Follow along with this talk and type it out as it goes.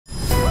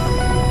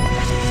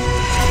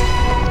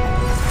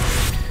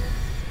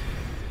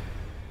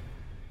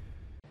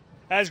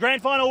As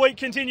Grand Final week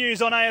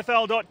continues on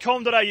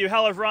AFL.com.au,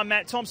 hello everyone,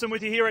 Matt Thompson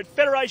with you here at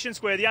Federation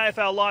Square, the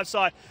AFL live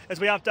site, as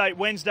we update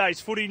Wednesday's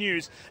footy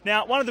news.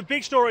 Now, one of the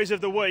big stories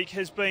of the week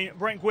has been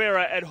Brent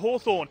Guerra at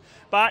Hawthorn,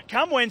 but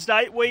come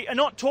Wednesday, we are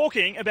not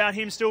talking about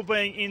him still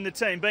being in the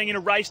team, being in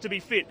a race to be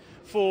fit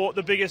for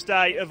the biggest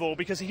day of all,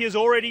 because he has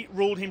already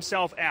ruled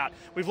himself out.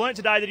 We've learnt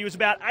today that he was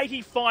about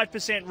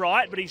 85%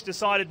 right, but he's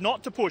decided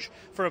not to push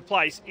for a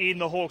place in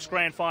the Hawks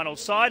Grand Final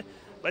side.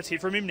 Let's hear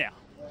from him now.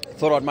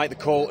 Thought I'd make the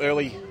call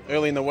early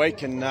in the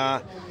week, and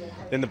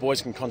then the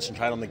boys can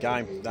concentrate on the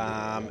game,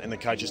 and the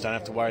coaches don't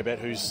have to worry about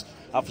who's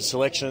up for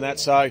selection and that.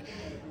 So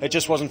it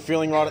just wasn't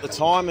feeling right at the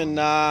time, and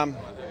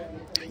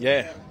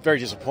very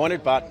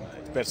disappointed,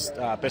 but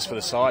best for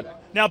the side.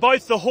 Now,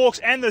 both the Hawks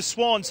and the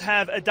Swans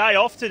have a day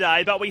off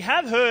today, but we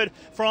have heard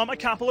from a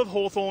couple of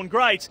Hawthorn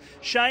greats.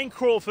 Shane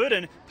Crawford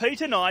and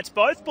Peter Knights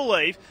both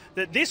believe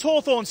that this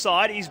Hawthorn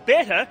side is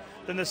better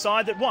than the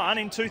side that won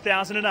in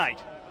 2008.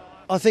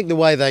 I think the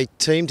way they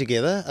team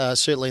together,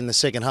 certainly in the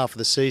second half of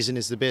the season,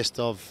 is the best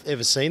I've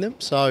ever seen them.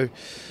 So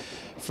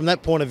from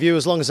that point of view,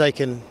 as long as they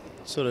can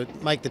sort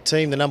of make the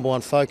team the number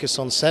one focus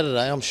on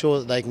Saturday, I'm sure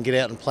that they can get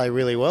out and play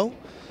really well.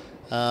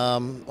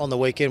 On the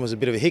weekend was a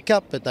bit of a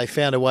hiccup, but they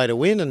found a way to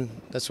win, and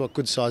that's what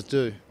good sides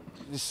do.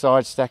 This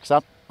side stacks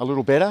up a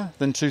little better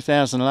than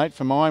 2008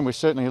 for mine. We're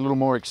certainly a little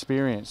more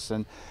experienced,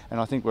 and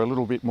I think we're a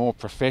little bit more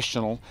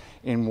professional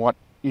in what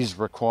is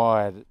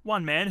required.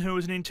 One man who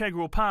was an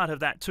integral part of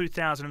that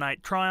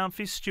 2008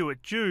 triumph is Stuart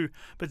Dew,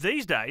 but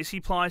these days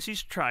he plies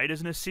his trade as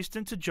an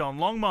assistant to John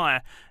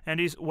Longmire and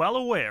is well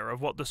aware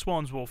of what the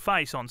Swans will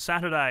face on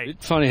Saturday.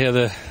 It's funny how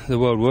the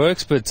world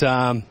works, but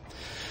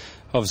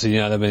obviously,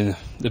 they've been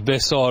the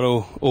best side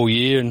all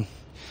year, and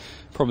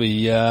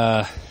probably,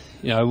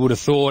 would have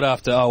thought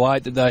after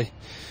 2008 that they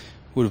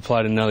would have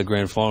played another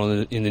grand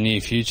final in the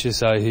near future,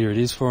 so here it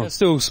is for them. I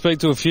still speak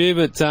to a few,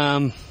 but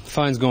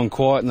phone's gone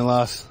quiet in the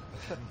last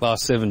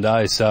 7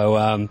 days,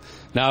 so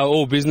no,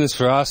 all business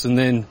for us, and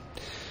then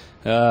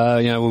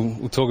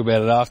we'll talk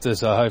about it after,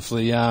 so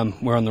hopefully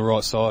we're on the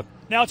right side.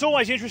 Now, it's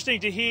always interesting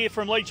to hear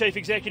from League Chief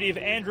Executive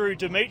Andrew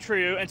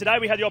Demetriou, and today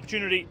we had the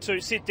opportunity to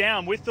sit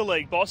down with the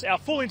league boss. Our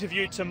full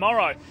interview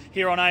tomorrow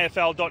here on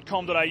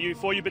AFL.com.au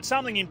for you, but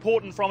something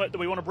important from it that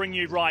we want to bring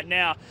you right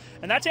now,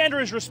 and that's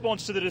Andrew's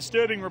response to the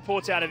disturbing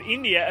reports out of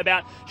India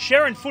about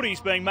Sherrin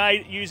footies being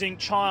made using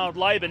child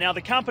labour. Now,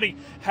 the company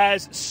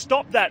has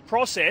stopped that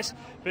process,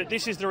 but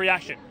this is the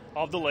reaction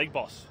of the league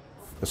boss.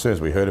 As soon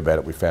as we heard about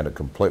it, we found it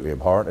completely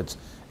abhorrent.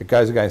 It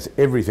goes against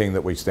everything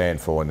that we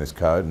stand for in this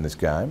code, in this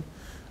game.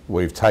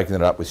 We've taken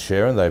it up with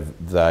Sherrin.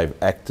 They've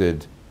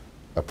acted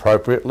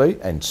appropriately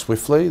and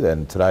swiftly.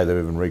 Then today they've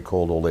even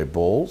recalled all their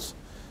balls.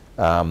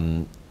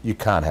 You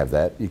can't have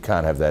that. You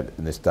can't have that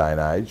in this day and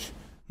age.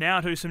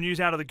 Now to some news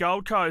out of the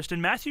Gold Coast,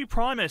 and Matthew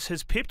Primus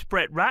has pipped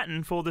Brett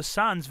Ratton for the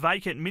Suns'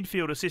 vacant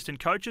midfield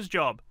assistant coach's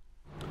job.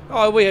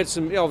 Oh, we had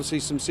obviously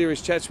some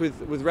serious chats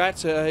with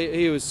Rat.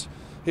 He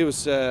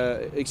was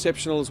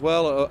exceptional as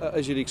well,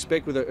 as you'd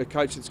expect with a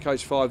coach that's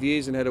coached 5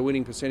 years and had a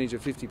winning percentage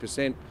of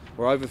 50%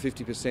 or over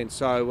 50%.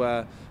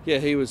 So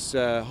he was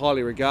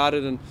highly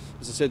regarded, and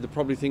as I said, the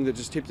probably thing that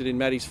just tipped it in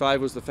Matty's favour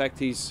was the fact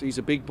he's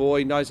a big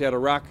boy, knows how to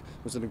ruck,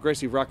 was an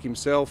aggressive ruck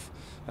himself,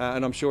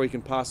 and I'm sure he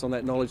can pass on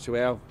that knowledge to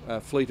our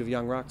fleet of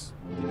young rucks.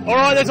 All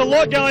right, there's a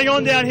lot going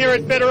on down here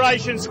at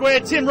Federation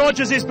Square. Tim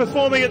Rogers is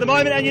performing at the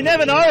moment, and you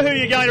never know who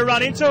you're going to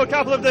run into. A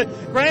couple of the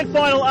grand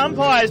final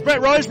umpires,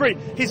 Brett Rosebery,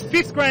 his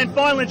 5th grand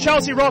final, and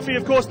Chelsea Roffey,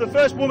 of course, the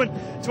first woman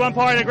to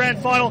umpire in a grand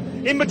final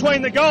in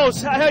between the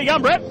goals. How are you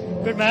going, Brett?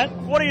 Good, Matt.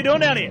 What are you doing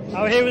down here?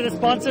 We're here with the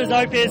sponsors,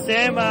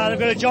 OPSM. They've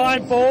got a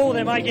giant ball.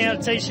 They're making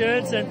out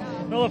T-shirts,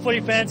 and all the footy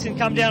fans can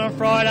come down on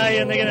Friday,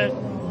 and they're going to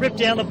rip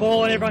down the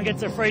ball, and everyone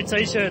gets a free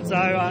T-shirt.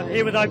 So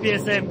here with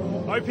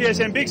OPSM.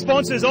 OPSM, big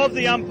sponsors of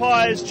the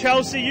umpires.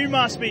 Chelsea, you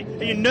must be.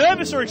 Are you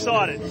nervous or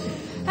excited?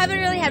 Haven't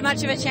really had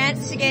much of a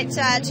chance to get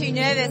too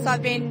nervous.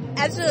 I've been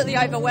absolutely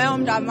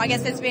overwhelmed. I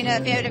guess there's been a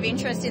fair bit of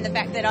interest in the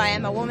fact that I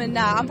am a woman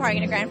umpiring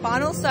in a grand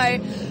final. So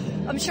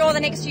I'm sure the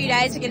next few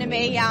days are going to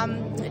be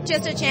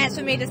just a chance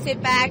for me to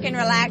sit back and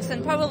relax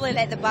and probably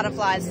let the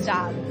butterflies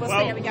start. We'll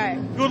see how we go.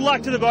 Good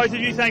luck to the both of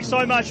you. Thanks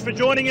so much for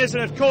joining us.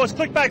 And of course,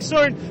 click back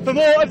soon for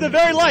more of the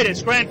very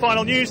latest grand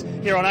final news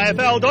here on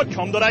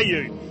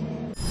AFL.com.au.